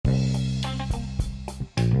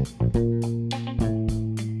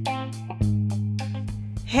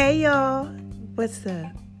Hey y'all, what's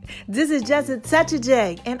up? This is just a touch of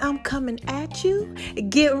J, and I'm coming at you,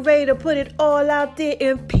 getting ready to put it all out there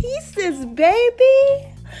in pieces,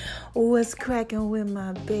 baby. What's cracking with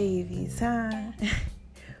my babies, huh?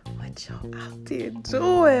 What y'all out there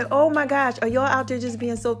doing? Oh my gosh, are y'all out there just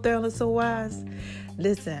being so thorough and so wise?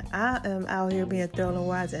 Listen, I am out here being thorough and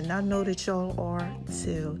wise, and I know that y'all are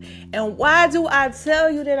too. And why do I tell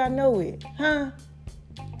you that I know it, huh?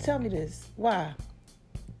 Tell me this, why?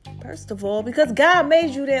 First of all, because God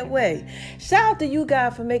made you that way. Shout out to you,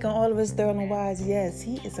 God, for making all of us thorough and wise. Yes,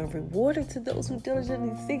 He is a rewarder to those who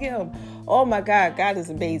diligently seek Him. Oh my God, God is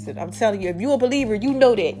amazing. I'm telling you, if you're a believer, you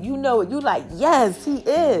know that. You know it. You like, yes, He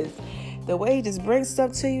is. The way He just brings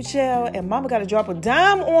stuff to you, child, and mama got to drop a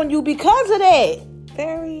dime on you because of that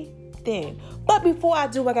very thing. But before I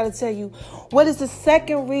do, I got to tell you, what is the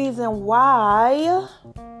second reason why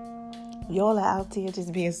y'all are out there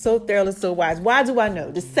just being so thorough and so wise? Why do I know?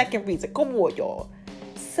 The second reason. Come on, y'all.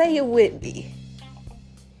 Say it with me.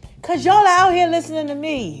 Because y'all are out here listening to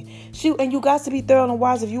me. Shoot, and you got to be thorough and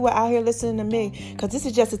wise if you were out here listening to me. Because this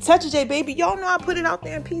is just a touch of J, baby. Y'all know I put it out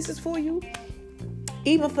there in pieces for you.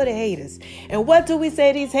 Even for the haters. And what do we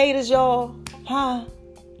say to these haters, y'all? Huh?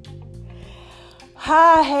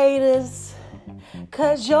 Hi, haters.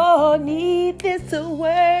 Because y'all need this to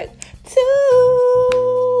work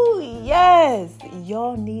too. Yes,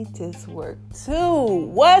 y'all need this work too.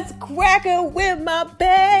 What's cracking with my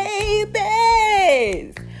babies?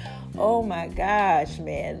 Oh my gosh,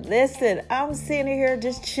 man. Listen, I'm sitting here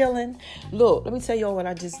just chilling. Look, let me tell y'all what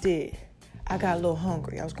I just did. I got a little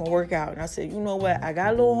hungry. I was going to work out. And I said, you know what? I got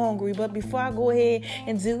a little hungry. But before I go ahead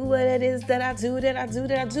and do what it is that I do,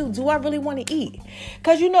 do I really want to eat?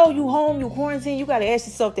 Because you know, you home, you quarantine, you got to ask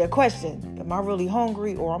yourself that question. Am I really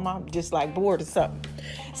hungry or am I just like bored or something?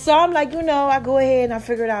 So I'm like, I go ahead and I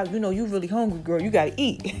figured out, you really hungry, girl. You got to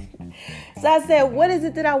eat. So I said, what is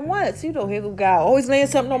it that I want? So, here God always laying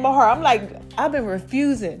something on my heart. I'm like, I've been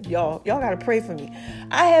refusing, y'all. Y'all got to pray for me.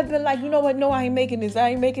 I have been like, you know what? No, I ain't making this. I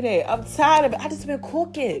ain't making that. I'm tired of it. I just been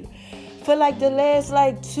cooking for like the last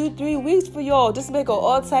 2-3 weeks for y'all. Just making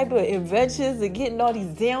all type of inventions and getting all these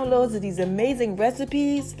downloads of these amazing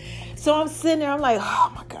recipes. So I'm sitting there. I'm like,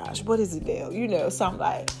 oh my gosh, what is it now? So I'm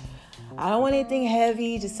like, I don't want anything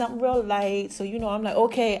heavy, just something real light. So, I'm like,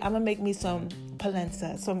 okay, I'm going to make me some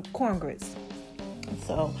polenta, some corn grits.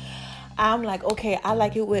 So I'm like, okay, I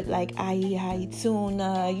like it with ahi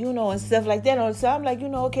tuna, and stuff like that. So I'm like,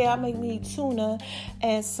 okay, I'll make me tuna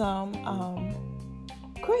and some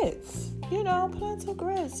grits, polenta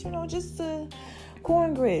grits, just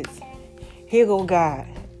corn grits. Here go God.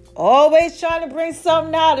 Always trying to bring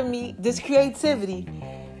something out of me, this creativity.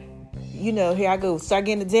 Here I go. Start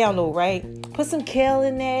getting the download, right? Put some kale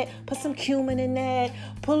in that. Put some cumin in that.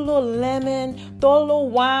 Put a little lemon. Throw a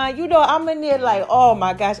little wine. I'm in there like, oh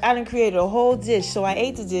my gosh, I done created a whole dish. So I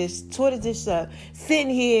ate the dish, tore the dish up,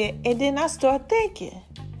 sitting here, and then I start thinking.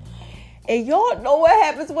 And y'all know what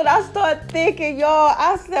happens when I start thinking, y'all.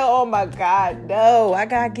 I said, oh my God, no. I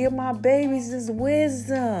got to give my babies this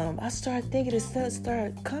wisdom. I start thinking, it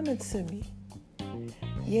start coming to me.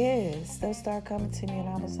 Yes, they'll start coming to me, and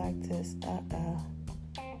I was like this,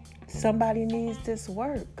 somebody needs this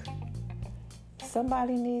work.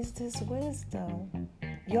 Somebody needs this wisdom.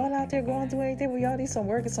 Y'all out there going through anything where y'all need some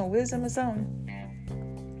work and some wisdom or something?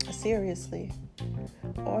 Seriously.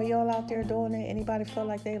 Or y'all out there doing it? Anybody feel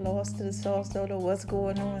like they lost to the sauce, don't know what's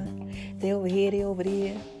going on? They over here, they over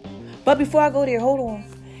there. But before I go there, hold on.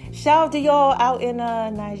 Shout out to y'all out in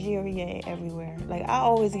Nigeria and everywhere. I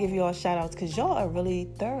always give y'all shout outs because y'all are really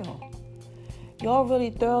thorough. Y'all really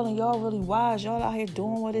thorough and y'all really wise. Y'all out here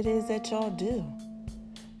doing what it is that y'all do.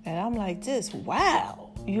 And I'm like this,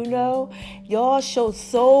 wow. Y'all show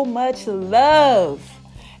so much love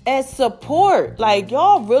and support.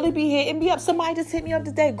 Y'all really be hitting me up. Somebody just hit me up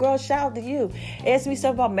today. Girl, shout out to you. Asked me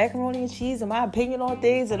stuff about macaroni and cheese and my opinion on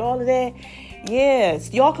things and all of that.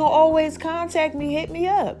 Yes, y'all can always contact me, hit me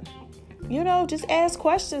up. Just ask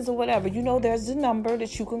questions or whatever. There's a number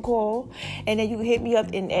that you can call, and then you can hit me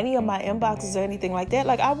up in any of my inboxes or anything like that.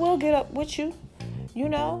 I will get up with you.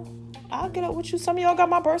 I'll get up with you. Some of y'all got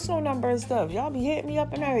my personal number and stuff. Y'all be hitting me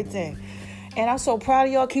up and everything. And I'm so proud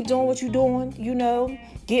of y'all. Keep doing what you're doing,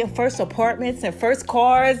 getting first apartments and first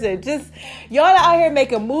cars and just y'all out here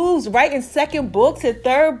making moves, writing second books and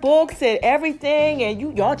third books and everything.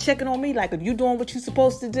 And y'all checking on me like, are you doing what you're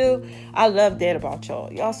supposed to do? I love that about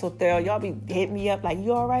y'all. Y'all so thorough. Y'all be hitting me up like,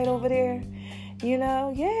 you all right over there? You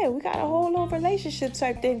know, yeah, we got a whole little relationship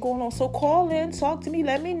type thing going on. So call in, talk to me,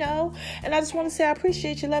 let me know. And I just want to say I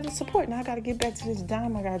appreciate your love and support. Now I got to get back to this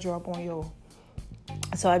dime I got to drop on y'all.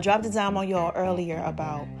 So I dropped the dime on y'all earlier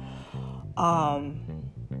about, going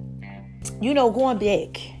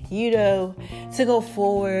back, to go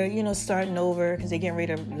forward, starting over because they're getting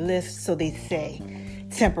ready to lift, so they say,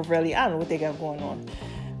 temporarily. I don't know what they got going on.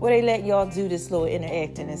 Where they let y'all do this little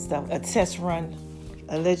interacting and stuff, a test run,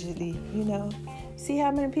 allegedly, See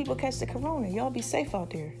how many people catch the corona. Y'all be safe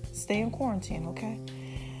out there. Stay in quarantine, okay?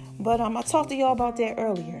 But I talked to y'all about that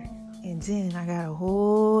earlier. And then I got a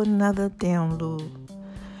whole nother download.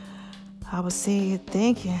 I was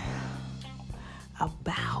thinking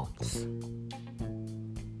about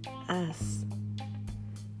us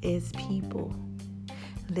as people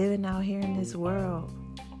living out here in this world.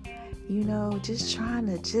 Just trying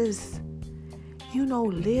to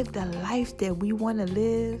live the life that we want to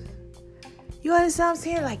live. You understand what I'm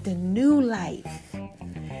saying? Like the new life.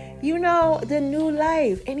 The new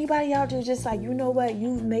life. Anybody out there just like, you know what?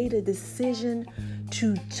 You've made a decision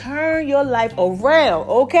to turn your life around,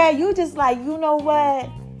 okay? You just like, you know what?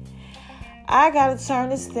 I got to turn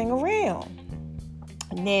this thing around.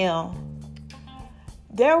 Now,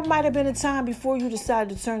 there might have been a time before you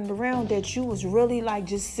decided to turn it around that you was really like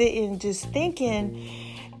just sitting, just thinking,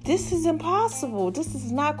 this is impossible. This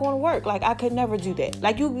is not going to work. Like, I could never do that.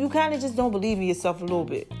 Like, you kind of just don't believe in yourself a little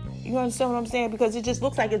bit. You understand what I'm saying? Because it just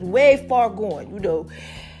looks like it's way far going,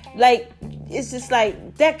 Like, it's just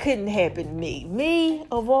like, that couldn't happen to me. Me,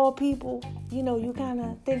 of all people, you kind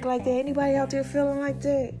of think like that. Anybody out there feeling like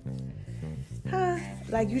that? Huh?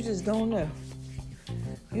 Like, you just don't know.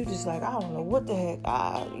 You just like, I don't know what the heck,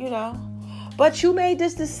 But you made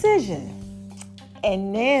this decision.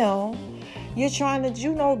 And now you're trying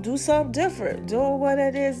to, do something different. Doing what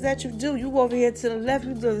it is that you do. You over here to the left,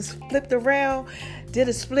 you just flipped around, did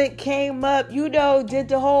a split, came up, did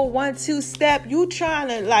the whole 1-2 step. You trying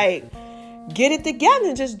to like get it together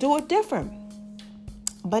and just do it different.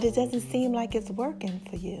 But it doesn't seem like it's working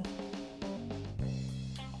for you.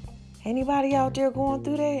 Anybody out there going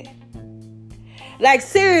through that? Like,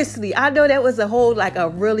 seriously, I know that was a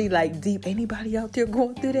really deep, anybody out there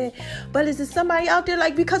going through that? But is it somebody out there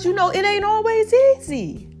because it ain't always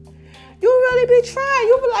easy. You really be trying.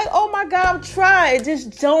 You be like, oh my God, I'm trying. It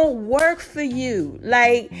just don't work for you.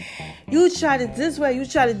 Like, you tried it this way, you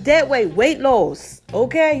tried it that way, weight loss.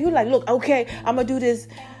 Okay? You like, look, okay, I'm going to do this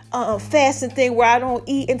fasting thing where I don't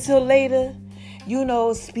eat until later.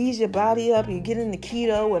 Speed your body up. You get into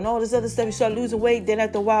keto and all this other stuff. You start losing weight. Then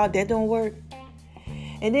after a while, that don't work.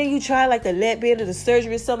 And then you try the lap band or the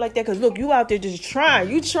surgery or something like that. Because look, you out there just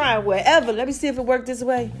trying. You trying wherever. Let me see if it worked this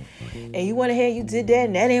way. And you went ahead, you did that,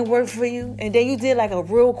 and that didn't work for you. And then you did a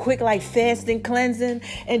real quick fasting, cleansing,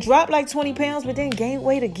 and dropped 20 pounds, but then gained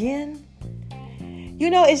weight again.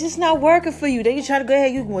 It's just not working for you. Then you try to go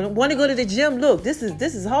ahead, you want to go to the gym. Look, this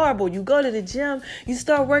is horrible. You go to the gym, you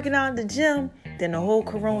start working out in the gym, then the whole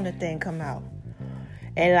corona thing come out.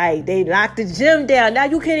 And they lock the gym down. Now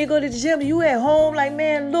you can't even go to the gym. You at home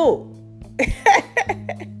man, look.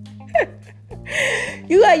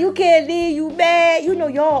 You can't leave. You mad.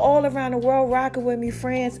 Y'all all around the world rocking with me,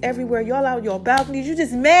 friends everywhere. Y'all out your balconies. You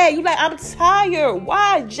just mad. You I'm tired.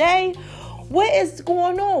 Why, Jay? What is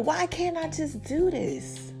going on? Why can't I just do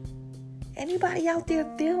this? Anybody out there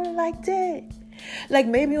feeling like that? Like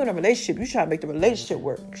maybe you're in a relationship. You try to make the relationship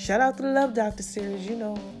work. Shout out to the Love Doctor series,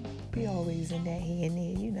 Be always in that here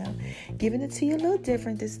and there, Giving it to you a little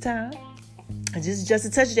different this time. Just a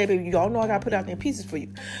touch of that, baby. Y'all know I got to put out there pieces for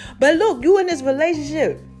you. But look, you in this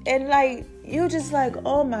relationship. And you just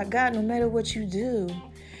oh my God, no matter what you do,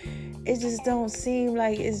 it just don't seem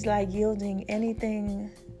like it's yielding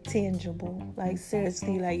anything tangible.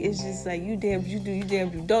 Seriously, it's just you damn you do, you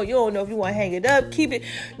damn you don't. You don't know if you want to hang it up, keep it.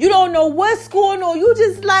 You don't know what's going on. You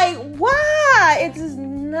just why? It just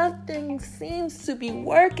nothing seems to be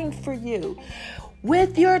working for you.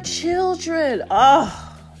 With your children.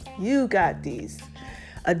 Oh, you got these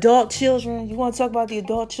adult children. You want to talk about the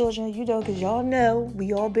adult children, because y'all know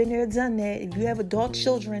we all been there, done that. If you have adult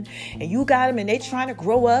children and you got them and they trying to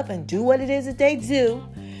grow up and do what it is that they do,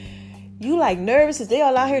 you nervous as they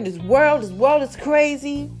all out here in this world. This world is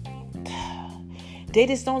crazy. They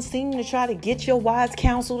just don't seem to try to get your wise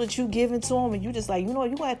counsel that you giving to them. And you just you're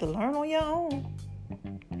going to have to learn on your own.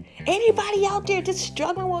 Anybody out there just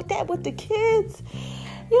struggling with that with the kids?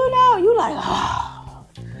 You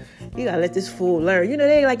You gotta let this fool learn. You know,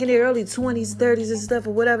 they like in their early 20s, 30s and stuff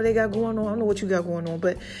or whatever they got going on. I don't know what you got going on,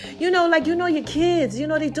 but your kids,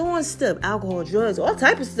 they doing stuff, alcohol, drugs, all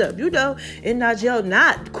type of stuff, in jail,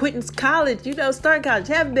 not quitting college, starting college,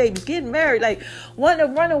 having babies, getting married, like wanting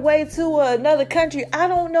to run away to another country. I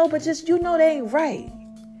don't know, but just, they ain't right.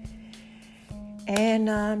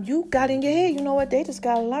 And you got in your head, you know what? They just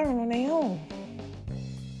got to learn on their own.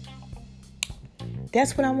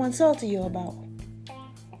 That's what I want to talk to you about.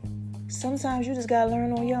 Sometimes you just got to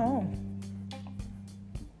learn on your own.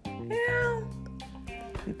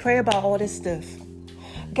 We pray about all this stuff.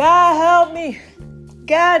 God help me.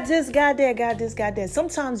 God this, God that, God this, God that.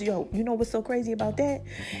 Sometimes, you know what's so crazy about that?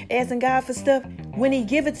 Asking God for stuff. When he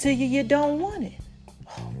give it to you, you don't want it.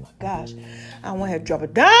 Oh my gosh. I don't want to have to drop a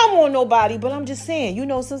dime on nobody, but I'm just saying,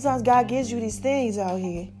 sometimes God gives you these things out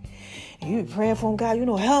here. And you be praying for him, God,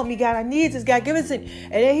 help me, God, I need this, God, give it to me.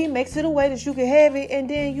 And then he makes it a way that you can have it, and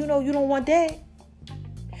then, you don't want that.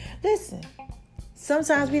 Listen,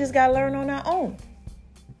 sometimes we just got to learn on our own.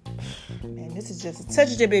 Man, this is just a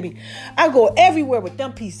touch of it, baby. I go everywhere with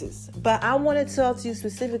them pieces. But I want to talk to you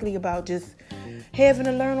specifically about just having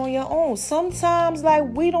to learn on your own. Sometimes,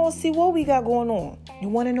 we don't see what we got going on. You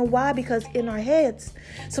want to know why? Because in our heads,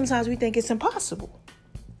 sometimes we think it's impossible.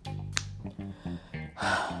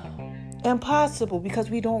 Impossible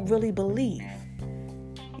because we don't really believe.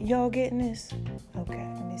 Y'all getting this? Okay,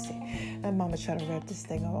 let me see. And mama try to wrap this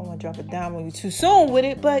thing up. I don't want to drop it down on you too soon with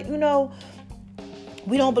it, but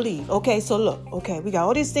we don't believe. Okay, so look, we got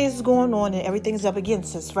all these things going on and everything's up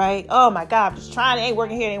against us, right? Oh my God, I'm just trying, it ain't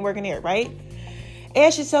working here, it ain't working there, right?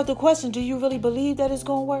 Ask yourself the question, do you really believe that it's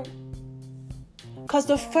going to work? Because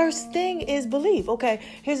the first thing is belief. Okay,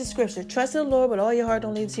 here's the scripture. Trust in the Lord with all your heart.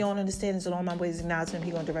 Don't lean to your own understanding. In all my ways acknowledge him.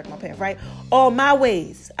 He's going to direct my path, right? All my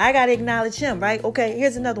ways. I got to acknowledge him, right? Okay,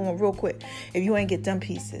 here's another one real quick. If you ain't get them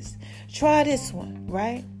pieces. Try this one,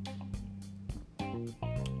 right?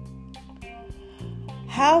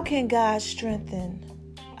 How can God strengthen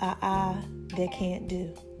an eye that can't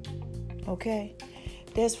do? Okay?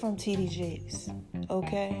 That's from T.D. Jakes.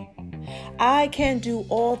 Okay? I can do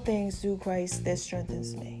all things through Christ that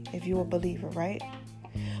strengthens me. If you're a believer, right?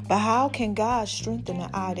 But how can God strengthen an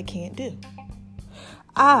eye that can't do?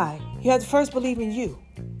 You have to first believe in you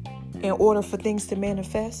in order for things to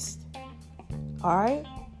manifest. All right?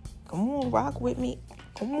 Come on, rock with me.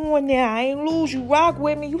 Come on now. I ain't lose you. Rock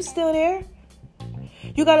with me. You still there?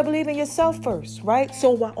 You got to believe in yourself first, right? So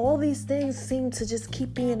while all these things seem to just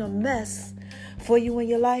keep being a mess for you in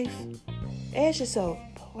your life, ask yourself,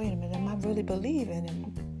 wait a minute, am I really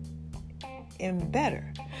believing in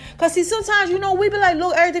better? Because see, sometimes, we be like,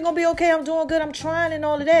 look, everything going to be okay. I'm doing good. I'm trying and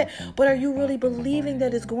all of that. But are you really believing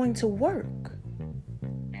that it's going to work?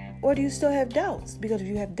 Or do you still have doubts? Because if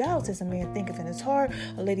you have doubts, as a man thinketh in his heart,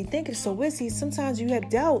 a lady thinketh, so is he. Sometimes you have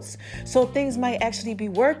doubts. So things might actually be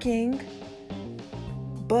working,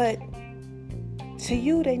 but to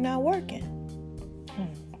you, they not working.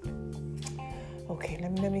 Okay,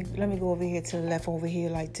 let me go over here to the left over here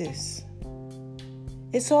like this.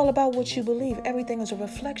 It's all about what you believe. Everything is a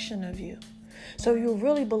reflection of you. So you're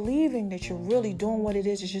really believing that you're really doing what it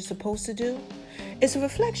is that you're supposed to do. It's a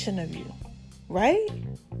reflection of you, right?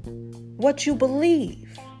 What you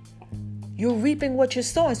believe. You're reaping what you're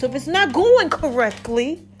sowing. So if it's not going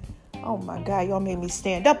correctly, oh my God, y'all made me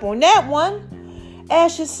stand up on that one.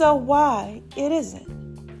 Ask yourself why it isn't.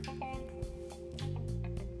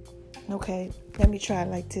 Okay, let me try it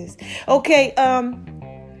like this. Okay,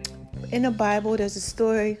 in the Bible, there's a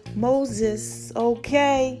story. Moses,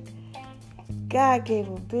 okay. God gave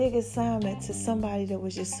a big assignment to somebody that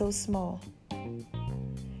was just so small.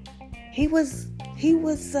 He was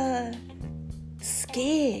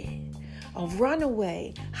scared, a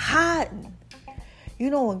runaway, hiding.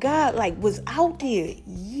 And God was out there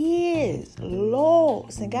years,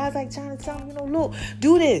 lost. And God's trying to tell him, look,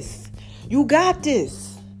 do this. You got this.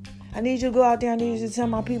 I need you to go out there. I need you to tell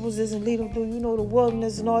my peoples this and lead them through, the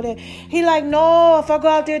wilderness and all that. He no, if I go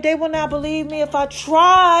out there, they will not believe me. If I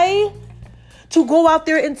try to go out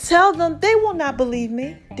there and tell them, they will not believe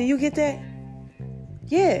me. Do you get that?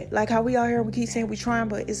 Yeah, like how we out here, we keep saying we're trying,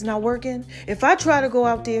 but it's not working. If I try to go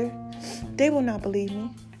out there, they will not believe me.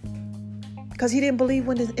 Because he didn't believe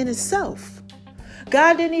in himself.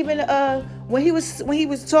 God didn't even, when he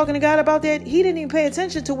was talking to God about that, he didn't even pay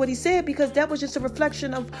attention to what he said because that was just a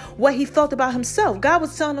reflection of what he felt about himself. God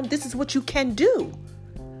was telling him, this is what you can do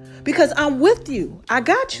because I'm with you. I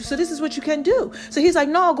got you. So this is what you can do. So he's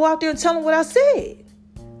no, go out there and tell him what I said.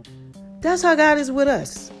 That's how God is with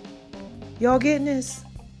us. Y'all getting this?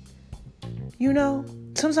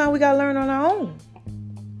 Sometimes we got to learn on our own.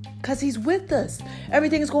 Because he's with us.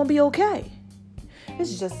 Everything is going to be okay.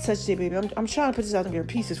 This is just a touch day, baby. I'm trying to put this out in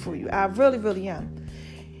pieces for you. I really, really am.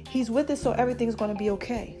 He's with us, so everything's going to be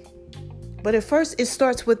okay. But at first, it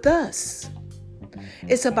starts with us.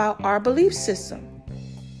 It's about our belief system.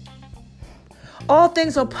 All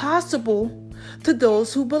things are possible to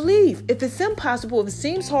those who believe. If it's impossible, if it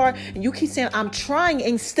seems hard, and you keep saying, I'm trying,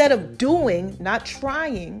 instead of doing, not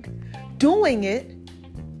trying, doing it,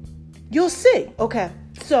 you'll see. Okay,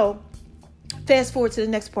 so fast forward to the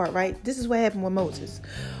next part, right? This is what happened with Moses.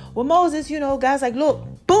 With Moses, God's like,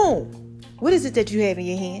 look, boom. What is it that you have in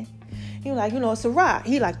your hand? You're like, it's a rod.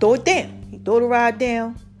 He like, throw it down. He throw the rod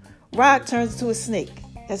down. Rod turns into a snake.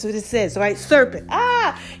 That's what it says, right? Serpent.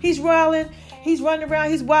 He's rolling. He's running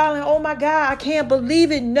around. He's wilding. Oh my God, I can't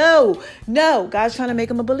believe it. No. God's trying to make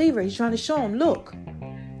him a believer. He's trying to show him, look,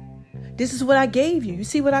 this is what I gave you. You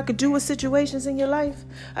see what I could do with situations in your life?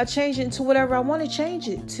 I change it into whatever I want to change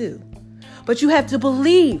it to. But you have to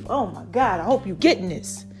believe. Oh my God, I hope you're getting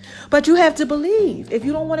this. But you have to believe. If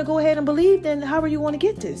you don't want to go ahead and believe, then how are you going to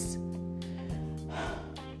get this?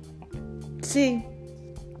 See,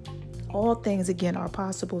 all things, again, are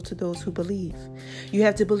possible to those who believe. You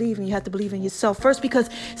have to believe, and you have to believe in yourself first, because,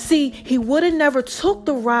 see, he would have never took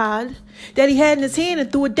the rod that he had in his hand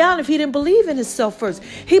and threw it down if he didn't believe in himself first.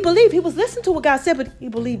 He believed. He was listening to what God said, but he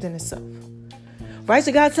believed in himself. Right?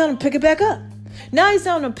 So God told him to pick it back up. Now he's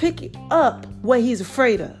telling him to pick up what he's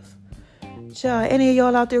afraid of. Child, any of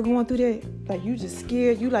y'all out there going through that? Like, you just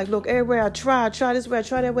scared. You like, look, everywhere I try this way, I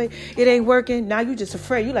try that way. It ain't working. Now you just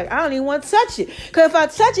afraid. You like, I don't even want to touch it. Because if I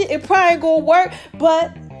touch it, it probably ain't going to work.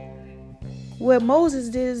 But what Moses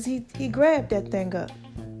did is he grabbed that thing up.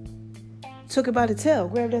 Took it by the tail.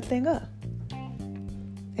 Grabbed that thing up.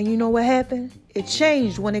 And you know what happened? It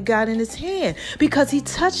changed when it got in his hand. Because he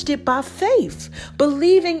touched it by faith.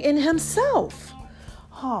 Believing in himself.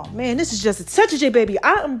 Oh, man, this is just a touch of J, baby.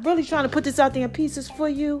 I am really trying to put this out there in pieces for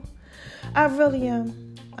you. I really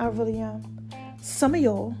am. Some of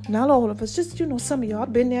y'all, not all of us, just, some of y'all,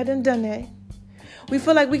 I've been there and done that. We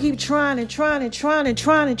feel like we keep trying. And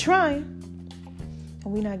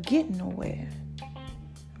we're not getting nowhere.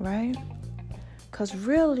 Right? Because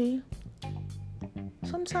really,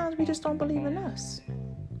 sometimes we just don't believe in us.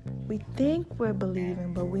 We think we're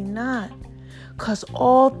believing, but we're not. Because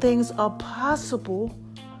all things are possible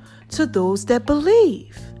to those that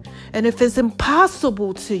believe. And if it's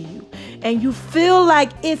impossible to you and you feel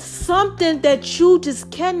like it's something that you just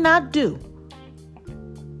cannot do,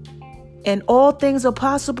 and all things are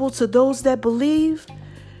possible to those that believe,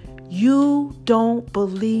 you don't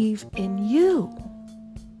believe in you.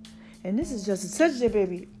 And this is just such a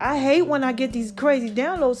baby. I hate when I get these crazy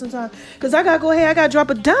downloads sometimes, because I got to go ahead, I got to drop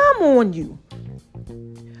a dime on you.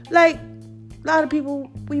 Like, a lot of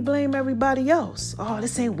people, we blame everybody else. Oh,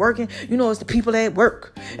 this ain't working. It's the people at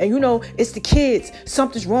work. And it's the kids.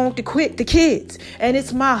 Something's wrong with the kids. And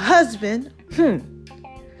it's my husband.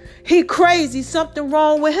 He crazy. Something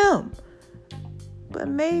wrong with him. But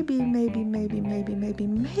maybe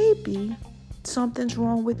something's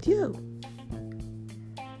wrong with you.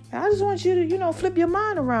 And I just want you to, flip your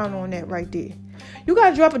mind around on that right there. You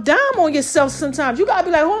got to drop a dime on yourself sometimes. You got to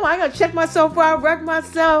be like, I got to check myself before I wreck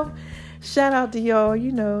myself. Shout out to y'all,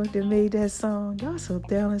 that made that song. Y'all so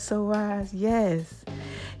down and so wise. Yes.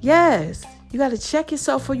 You got to check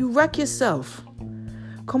yourself before you wreck yourself.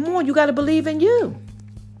 Come on, you got to believe in you.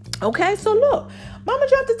 Okay, so look, Mama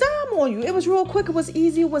dropped a dime on you. It was real quick. It was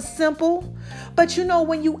easy. It was simple. But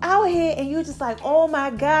when you out here and you're just like, oh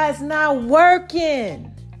my God, it's not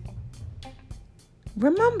working.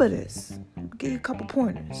 Remember this. I'll give you a couple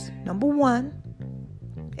pointers. Number one,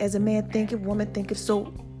 as a man thinketh, woman thinketh,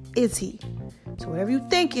 so is he. So whatever you're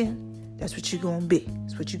thinking, that's what you're going to be.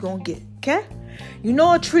 That's what you're going to get. Okay?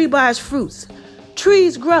 A tree by its fruits.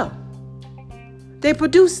 Trees grow. They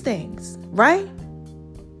produce things, right?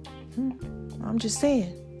 I'm just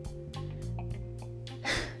saying.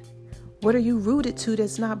 What are you rooted to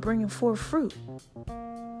that's not bringing forth fruit?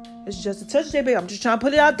 It's just a touch there, baby. I'm just trying to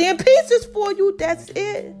put it out there in pieces for you. That's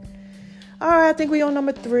it. All right, I think we're on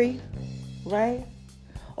number 3, right?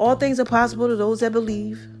 All things are possible to those that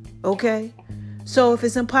believe. Okay? So if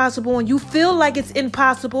it's impossible and you feel like it's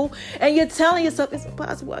impossible and you're telling yourself it's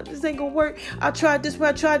impossible, this ain't gonna work. I tried this way,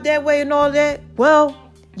 I tried that way and all that. Well,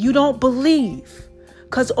 you don't believe,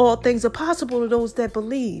 because all things are possible to those that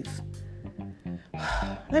believe.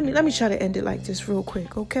 Let me try to end it like this real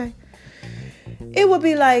quick, okay? It would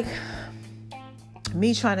be like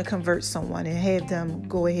me trying to convert someone and have them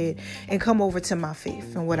go ahead and come over to my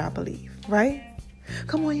faith and what I believe, right?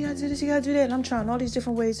 Come on, you gotta do this, you gotta do that. And I'm trying all these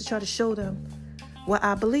different ways to try to show them what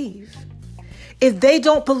I believe. If they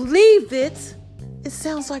don't believe it, it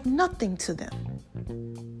sounds like nothing to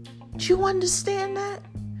them. Do you understand that?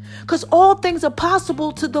 Because all things are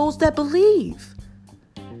possible to those that believe.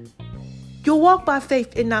 You'll walk by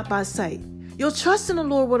faith and not by sight. You'll trust in the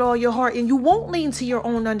Lord with all your heart, and you won't lean to your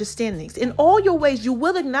own understandings. In all your ways, you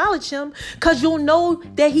will acknowledge him, because you'll know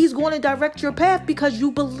that he's going to direct your path because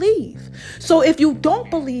you believe. So if you don't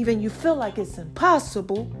believe and you feel like it's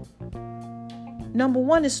impossible, number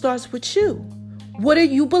one, it starts with you. What do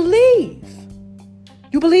you believe?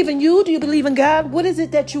 You believe in you? Do you believe in God? What is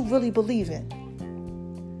it that you really believe in?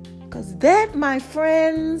 Because that, my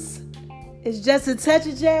friends, is just a touch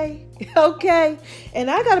of J. Okay? And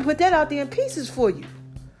I got to put that out there in pieces for you.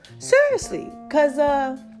 Seriously. Because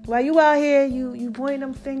while you out here, you point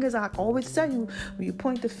them fingers. I always tell you, when you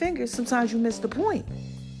point the fingers, sometimes you miss the point.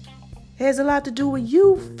 It has a lot to do with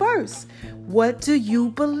you first. What do you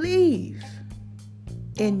believe?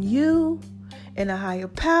 In you, in a higher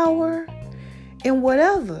power, in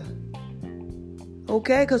whatever.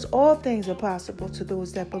 Okay? Because all things are possible to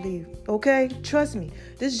those that believe. Okay? Trust me.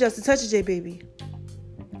 This is just a touch of J, baby.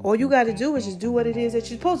 All you got to do is just do what it is that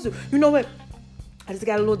you're supposed to. You know what? I just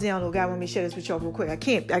got a little download. God want me to share this with y'all real quick. I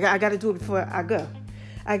can't. I got to do it before I go.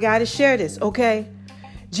 I got to share this, okay?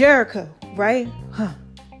 Jericho, right?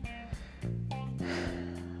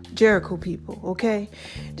 Jericho people, okay?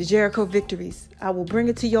 The Jericho victories. I will bring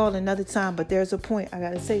it to y'all another time, but there's a point. I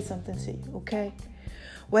got to say something to you, okay?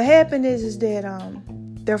 What happened is that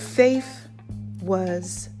their faith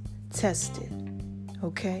was tested,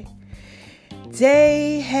 okay?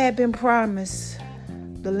 They had been promised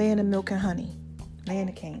the land of milk and honey, land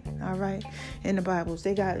of Canaan, all right? In the Bibles,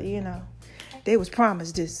 they got, they was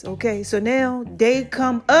promised this, okay? So now they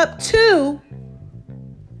come up to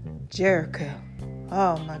Jericho.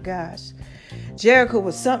 Oh, my gosh. Jericho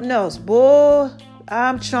was something else. Boy,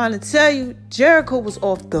 I'm trying to tell you, Jericho was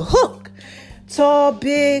off the hook. Tall,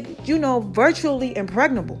 big, virtually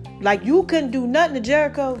impregnable. Like, you couldn't do nothing to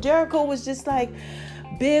Jericho. Jericho was just like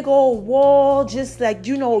big old wall, just like,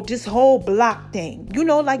 this whole block thing.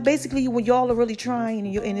 Like basically when y'all are really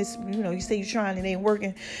trying and it's, you say you're trying and it ain't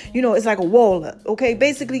working, it's like a wall up. Okay.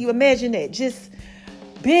 Basically, you imagine that, just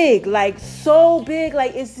big, like so big,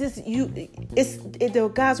 like it's just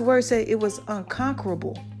the God's word said it was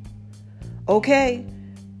unconquerable. Okay.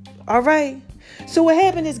 All right. So what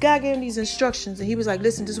happened is God gave him these instructions and he was like,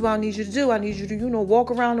 listen, this is what I need you to do. I need you to,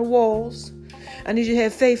 walk around the walls. I need you to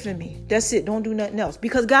have faith in me. That's it. Don't do nothing else.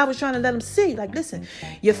 Because God was trying to let him see, like, listen,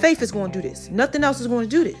 your faith is going to do this. Nothing else is going to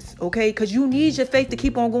do this. Okay. Because you need your faith to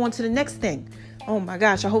keep on going to the next thing. Oh my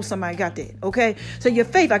gosh. I hope somebody got that. Okay. So your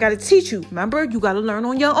faith, I got to teach you. Remember, you got to learn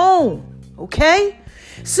on your own. Okay.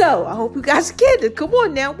 So I hope you guys get it. Come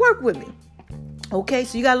on now. Work with me. Okay,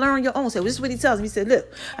 so you got to learn on your own. So this is what he tells me. He said,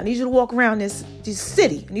 look, I need you to walk around this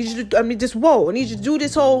city. I need you to, this wall. I need you to do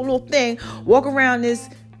this whole little thing. Walk around this,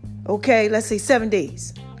 okay, let's say 7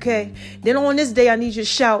 days. Okay. Then on this day, I need you to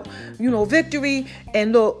shout, victory.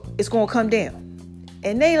 And look, it's going to come down.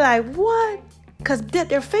 And they like, what? Because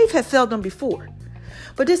their faith had failed them before.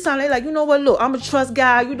 But this time they like, you know what? Look, I'm a trust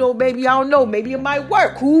guy. Baby, I don't know. Maybe it might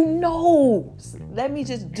work. Who knows? Let me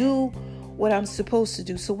just do what I'm supposed to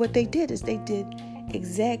do. So what they did is they did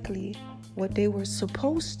exactly what they were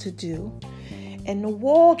supposed to do. And the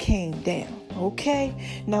wall came down. Okay.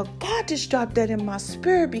 Now God just dropped that in my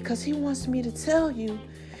spirit because he wants me to tell you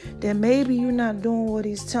that maybe you're not doing what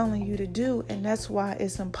he's telling you to do. And that's why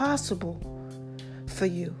it's impossible for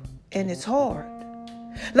you. And it's hard.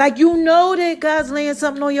 Like, that God's laying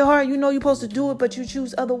something on your heart. You're supposed to do it, but you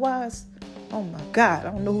choose otherwise. Oh my God.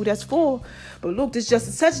 I don't know who that's for. But look, this is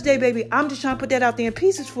just such a day, baby. I'm just trying to put that out there in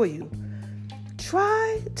pieces for you.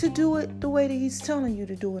 Try to do it the way that he's telling you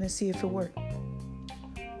to do it and see if it works.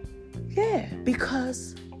 Yeah,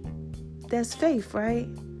 because that's faith, right?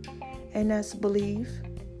 And that's belief.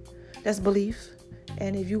 That's belief.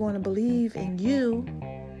 And if you want to believe in you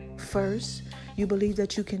first, you believe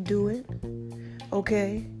that you can do it.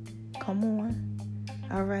 Okay, come on.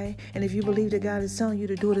 All right. And if you believe that God is telling you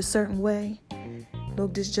to do it a certain way,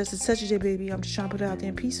 look, this is just a touch of it, baby. I'm just trying to put it out there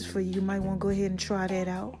in pieces for you. You might want to go ahead and try that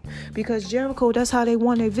out. Because Jericho, that's how they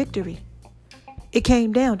won their victory. It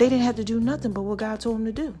came down. They didn't have to do nothing but what God told them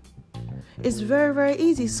to do. It's very, very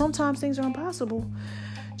easy. Sometimes things are impossible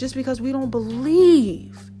just because we don't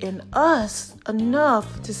believe in us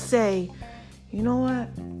enough to say, you know what?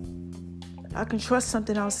 I can trust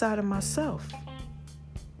something outside of myself.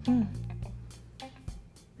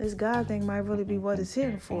 This God thing might really be what it's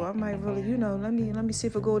here for. I might really, let me see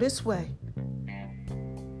if it go this way.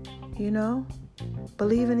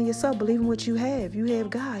 Believing in yourself, believing what you have. You have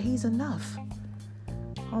God. He's enough.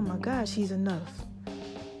 Oh my gosh, he's enough.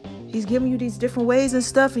 He's giving you these different ways and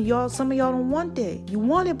stuff, and some of y'all don't want that. You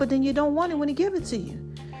want it, but then you don't want it when he give it to you.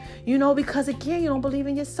 Because again, you don't believe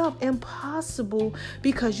in yourself. Impossible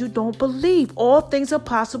because you don't believe. All things are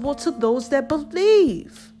possible to those that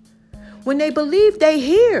believe. When they believe, they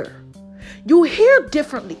hear. You hear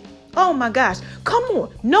differently. Oh my gosh. Come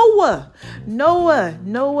on. Noah. Then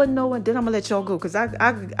I'm going to let y'all go because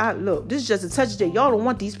I look, this is just a touch day. Y'all don't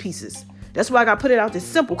want these pieces. That's why I got to put it out this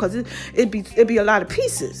simple because it'd be a lot of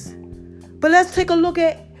pieces. But let's take a look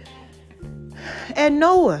at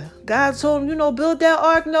Noah. God told him, build that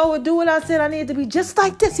ark, Noah, do what I said I needed to be just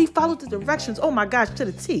like this. He followed the directions. Oh my gosh, to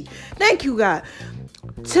the T. Thank you, God.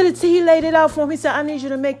 To the T, he laid it out for him. He said, I need you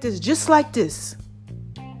to make this just like this.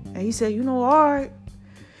 And he said, all right.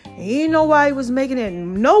 And he didn't know why he was making it.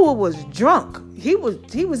 Noah was drunk. He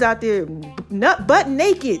was out there butt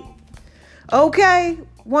naked. Okay?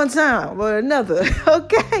 One time or another.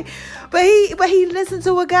 Okay? But he listened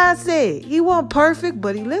to what God said. He wasn't perfect,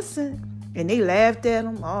 but he listened. And they laughed at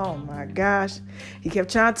him. Oh my gosh. He kept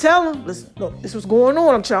trying to tell him, listen, look, this was going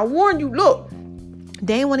on. I'm trying to warn you. Look.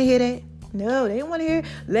 They didn't want to hear that. No, they didn't want to hear it.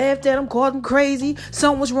 Laughed at him, called him crazy.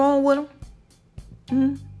 Something was wrong with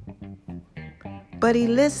him. But he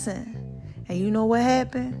listened. And you know what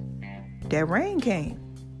happened? That rain came.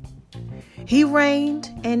 He rained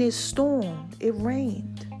and it stormed. It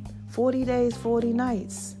rained. 40 days, 40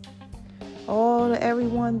 nights.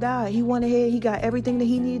 Everyone died. He went ahead. He got everything that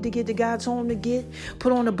he needed to get the God told him to get.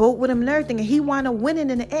 Put on the boat with him and everything. And he wound up winning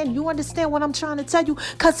in the end. You understand what I'm trying to tell you?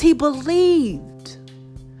 Because he believed.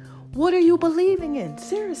 What are you believing in?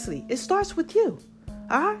 Seriously. It starts with you.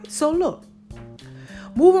 All right? So look.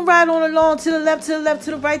 Moving right on along to the left, to the left,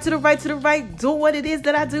 to the right, to the right, to the right. Doing what it is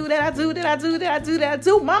that I do.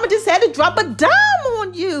 Mama just had to drop a dime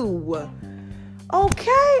on you.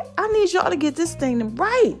 Okay, I need y'all to get this thing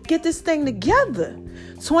right. Get this thing together.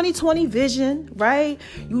 2020 vision, right?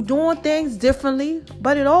 You doing things differently,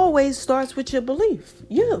 but it always starts with your belief.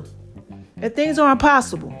 You. If things are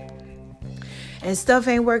impossible and stuff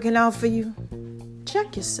ain't working out for you,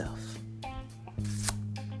 check yourself.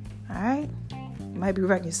 All right? You might be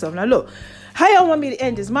wrecking yourself. Now look, how y'all want me to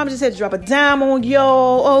end this? Mama just had to drop a dime on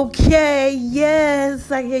y'all. Okay,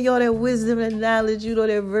 yes. I get y'all that wisdom and knowledge,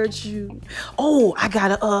 that virtue. Oh, I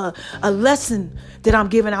got a lesson that I'm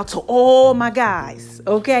giving out to all my guys.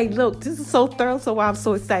 Okay, look, this is so thorough, so I'm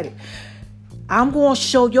so excited. I'm going to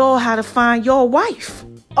show y'all how to find your wife.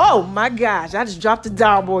 Oh my gosh, I just dropped a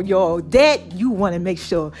dime on y'all. That you want to make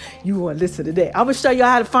sure you want to listen to that. I'm going to show y'all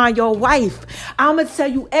how to find your wife. I'm going to tell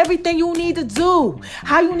you everything you need to do.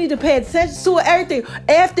 How you need to pay attention to it, everything.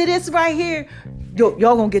 After this right here, y'all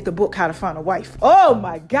going to get the book, How to Find a Wife. Oh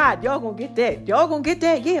my God, y'all going to get that. Y'all going to get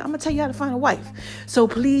that? Yeah, I'm going to tell you how to find a wife. So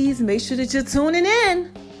please make sure that you're tuning in.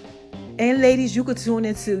 And ladies, you could tune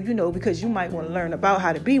in too, because you might want to learn about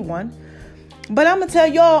how to be one. But I'm going to tell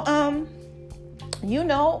y'all,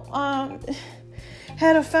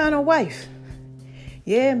 how to find a wife.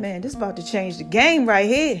 Yeah, man, this is about to change the game right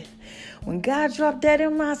here. When God dropped that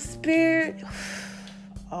in my spirit,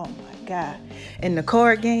 oh my God. In the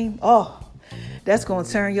card game, that's going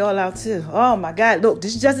to turn y'all out too. Oh my God. Look,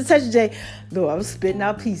 this is just a touch of J. Look, I'm spitting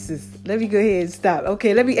out pieces. Let me go ahead and stop.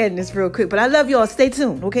 Okay, let me end this real quick. But I love y'all. Stay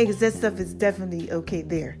tuned, okay? Because that stuff is definitely okay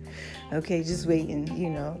there. Okay, just waiting,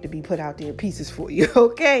 to be put out there, pieces for you,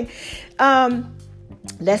 okay?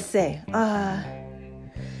 Let's say,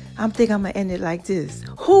 I'm thinking I'm going to end it like this.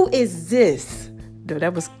 Who is this? No,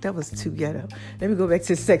 that was too ghetto. Let me go back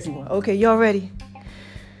to the sexy one. Okay, y'all ready?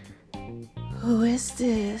 Who is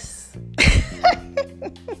this?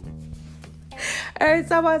 Every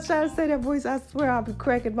time I try to say that voice, I swear I'll be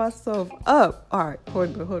cracking myself up. All right,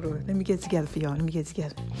 hold on. Let me get it together for y'all.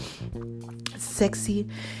 Sexy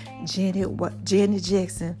Janet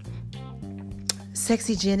Jackson.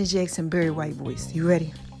 Sexy Janet Jackson, Barry White voice. You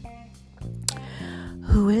ready?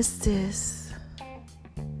 Who is this?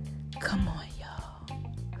 Come on, y'all.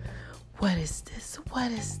 What is this?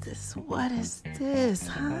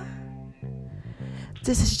 Huh?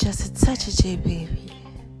 This is just a touch of J, baby.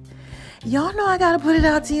 Y'all know I gotta put it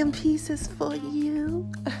out to in pieces for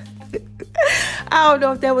you. I don't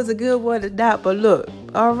know if that was a good one or not, but look,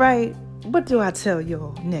 all right. What do I tell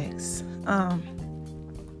y'all next?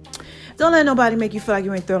 Don't let nobody make you feel like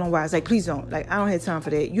you ain't throwing wise. Like, please don't. Like, I don't have time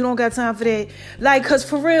for that. You don't got time for that. Like, because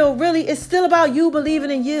for real, really, it's still about you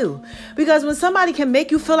believing in you. Because when somebody can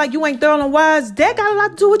make you feel like you ain't throwing wise, that got a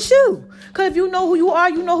lot to do with you. Because if you know who you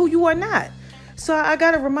are, you know who you are not. So I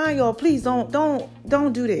got to remind y'all, please don't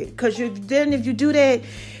do that. Because if you do that,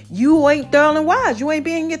 you ain't thorough and wise. You ain't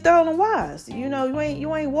being your thorough and wise. You know,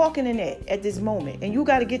 you ain't walking in that at this moment. And you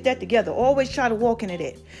got to get that together. Always try to walk into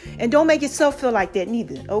that. And don't make yourself feel like that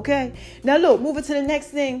neither, okay? Now, look, moving to the next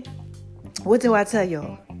thing. What do I tell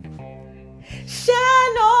y'all? Shine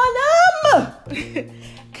on them.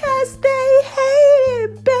 Because they hate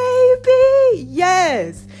it, baby.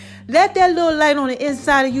 Yes. Let that little light on the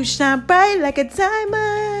inside of you shine bright like a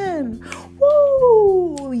diamond.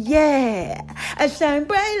 Woo, yeah. I shine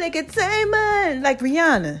bright like a diamond. Like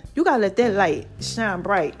Rihanna. You got to let that light shine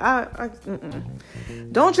bright.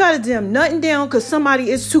 Don't try to dim nothing down because somebody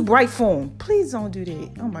is too bright for them. Please don't do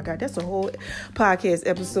that. Oh, my God. That's a whole podcast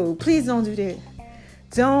episode. Please don't do that.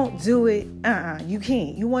 Don't do it. You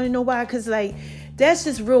can't. You want to know why? Because, like, that's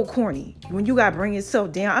just real corny when you got to bring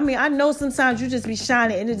yourself down. I mean, I know sometimes you just be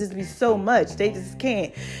shining and it just be so much. They just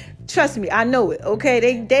can't. Trust me, I know it, okay?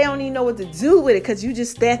 They don't even know what to do with it because you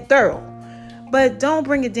just that thorough. But don't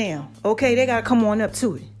bring it down, okay? They got to come on up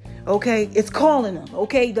to it, okay? It's calling them,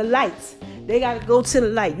 okay? The lights. They got to go to the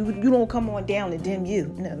light. You don't come on down and dim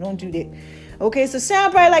you. No, don't do that. Okay, so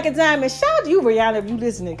shine bright like a diamond. Shout out to you, Rihanna, if you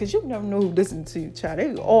listening, because you never know who listening to you, child.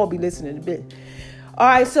 They all be listening a bit. All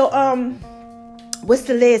right, so what's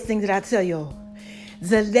the last thing that I tell y'all?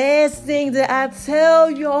 The last thing that I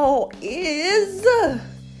tell y'all is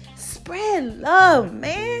spread love,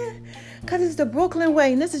 man. Because it's the Brooklyn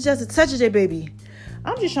way, and this is just a touch of it, baby.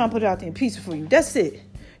 I'm just trying to put it out there in peace for you. That's it.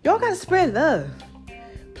 Y'all got to spread love.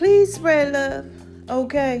 Please spread love.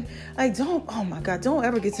 Okay? Like, oh my God, don't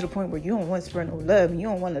ever get to the point where you don't want to spread no love, and you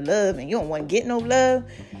don't want to love, and you don't want to get no love.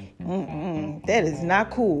 That is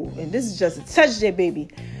not cool. And this is just a touch of it, baby.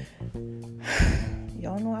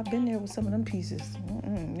 Y'all know I've been there with some of them pieces.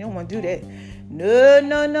 You don't want to do that.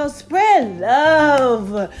 No. Spread love.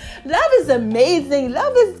 Love is amazing.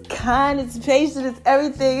 Love is kind. It's patient. It's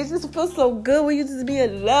everything. It just feels so good when you just be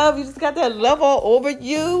in love. You just got that love all over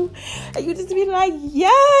you. And you just be like,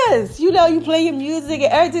 yes. You know, you play your music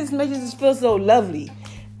and everything just makes you just feel so lovely.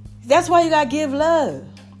 That's why you got to give love.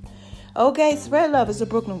 Okay? Spread love. It's the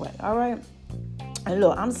Brooklyn way. All right? And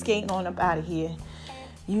look, I'm skating on up out of here.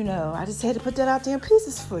 You know, I just had to put that out there in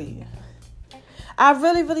pieces for you. I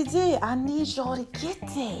really, really did. I need y'all to get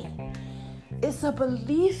there. It's a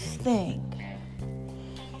belief thing.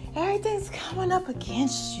 Everything's coming up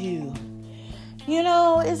against you. You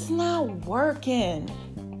know, it's not working.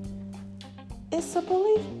 It's a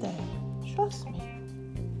belief thing. Trust me.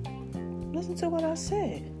 Listen to what I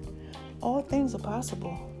said. All things are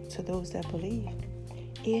possible to those that believe.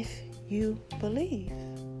 If you believe.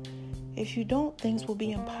 If you don't, things will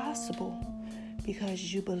be impossible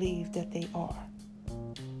because you believe that they are.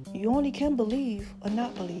 You only can believe or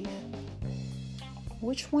not believe.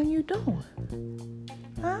 Which one you doing?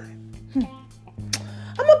 Huh?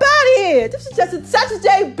 I'm up out of here. This is just a touch of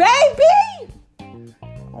J,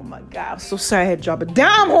 baby. Oh my God, I'm so sorry I had to drop a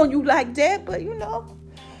dime on you like that, but you know,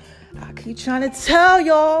 I keep trying to tell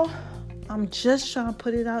y'all. I'm just trying to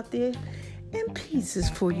put it out there in pieces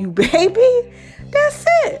for you, baby. That's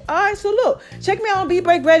it. All right, so look, check me out on Beat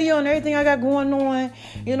Break Radio and everything I got going on.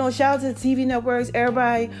 You know, shout out to the TV networks,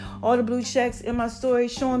 everybody, all the blue checks in my story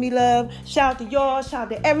showing me love. Shout out to y'all.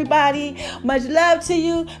 Shout out to everybody. Much love to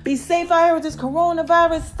you. Be safe out here with this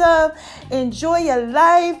coronavirus stuff. Enjoy your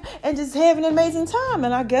life and just have an amazing time.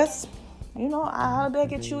 And I guess, you know, I'll holler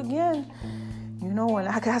back at you again, you know, when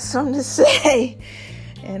I got something to say.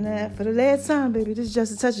 And for the last time, baby, this is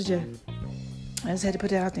just a touch of you. I just had to put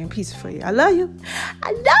that out there in pieces for you. I love you.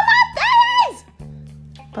 I love my babies.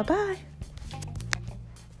 Bye-bye.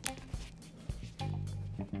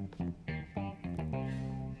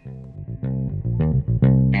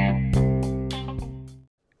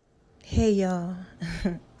 Hey, y'all.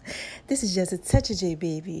 This is just a touch of J,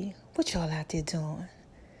 baby. What y'all out there doing?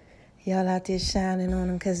 Y'all out there shining on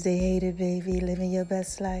them because they hate it, baby. Living your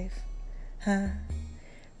best life. Huh?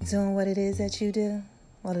 Doing what it is that you do?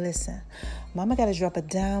 Well, listen, Mama got to drop a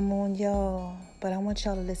dime on y'all, but I want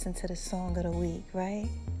y'all to listen to the song of the week, right?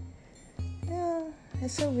 Yeah,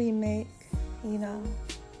 it's a remake, you know,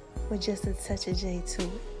 with just a touch of J to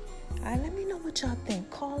it. All right, let me know what y'all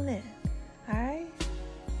think. Call in, all right?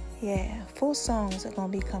 Yeah, full songs are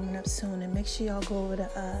going to be coming up soon, and make sure y'all go over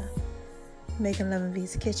to Making Love and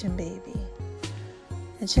V's Kitchen, baby.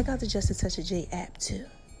 And check out the Just a Touch of J app, too.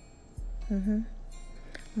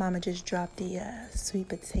 Mama just dropped the sweet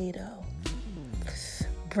potato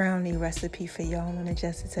brownie recipe for y'all on the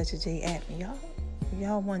Just a Touch of J app.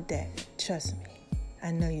 Y'all want that. Trust me.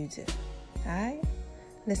 I know you do. Alright?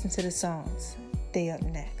 Listen to the songs. They up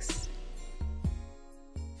next.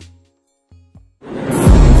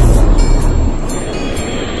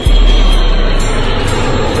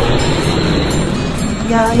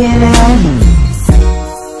 Y'all hear that?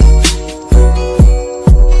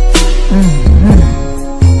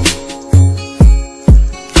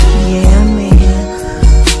 Yeah, man.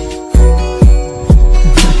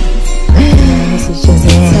 This is just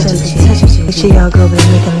touch. Make sure y'all go over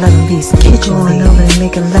there making Love and Beats Kitchen, baby. Going over and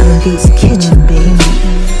making Love and Beats Kitchen, baby.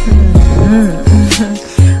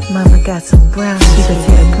 Mama got some brownies. She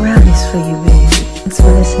prepared brownies for you, baby. Thanks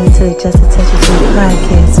for listening to the Just a Touch of J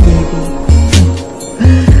podcast, baby.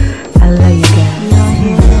 I love you guys.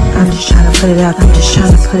 I'm just trying to put it out. I'm just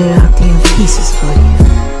trying to put it out there in pieces for you.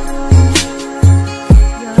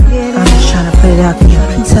 I'm just trying to put it out there in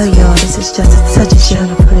pieces. Tell y'all this is just a touch of J. Trying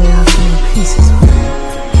to put it out there in pieces for you.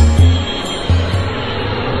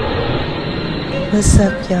 What's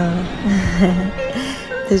up, y'all?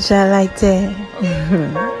 Did y'all like that?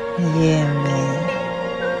 Yeah, man.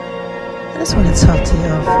 I just want to talk to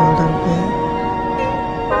y'all for a little bit.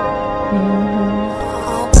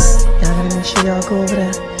 Y'all gotta make sure y'all go over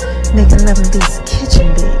there making Love and Beats Kitchen,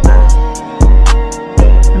 baby.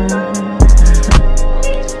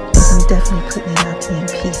 I'm definitely putting it out there in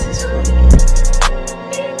pieces for you.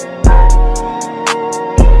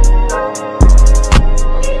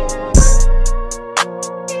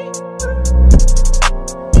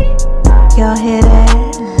 Y'all hear that?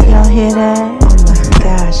 Y'all hear that? Oh my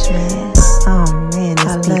gosh, man. Oh man,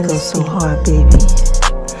 this beat goes so hard, baby.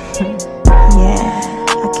 Yeah,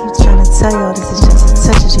 I keep trying to tell y'all this is just a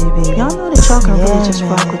touch of J, baby. Y'all know that y'all can really just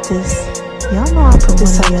rock with this. Y'all know I put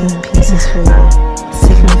this out there in pieces for you.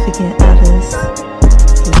 Significant others.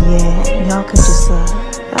 Yeah, y'all can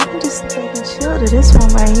just take and chill to this one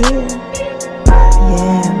right here.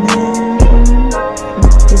 Yeah, man.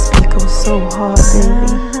 This beat goes so hard,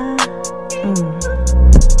 baby.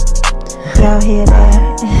 Y'all hear that?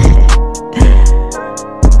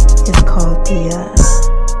 It's called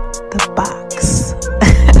the box.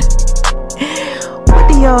 What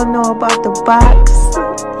do y'all know about the box?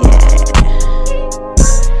 Yeah.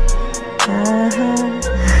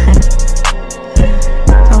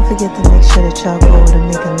 Don't forget to make sure that y'all go over to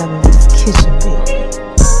making Love and Beats Kitchen, baby.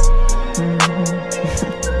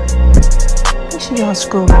 Make sure y'all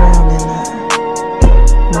scroll around and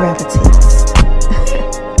gravitate.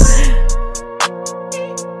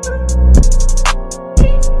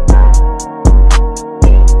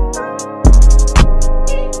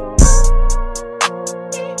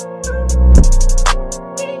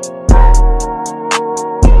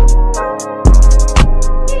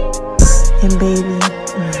 And baby,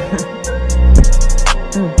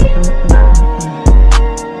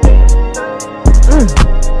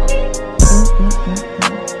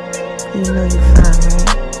 you know you're fine, right?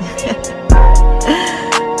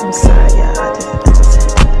 I'm sorry, y'all. I just had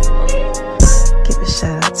to give a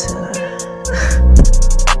shout out to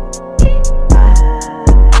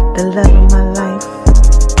the love of my life.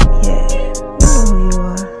 Yeah, you know who you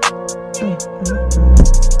are.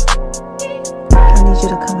 I need you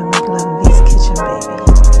to come and make Love and Beats Kitchen, baby.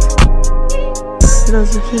 Little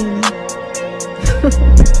zucchini.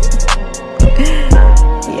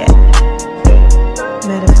 Yeah.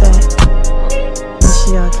 Matter of fact, make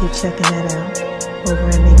sure y'all keep checking that out over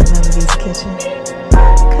at Making Love and Beats Kitchen.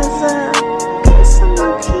 Cause got some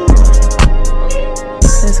new healing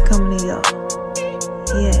that's coming to y'all.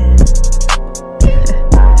 Yeah.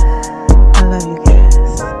 I love you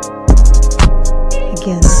guys.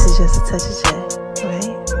 Again, this is just a touch of J.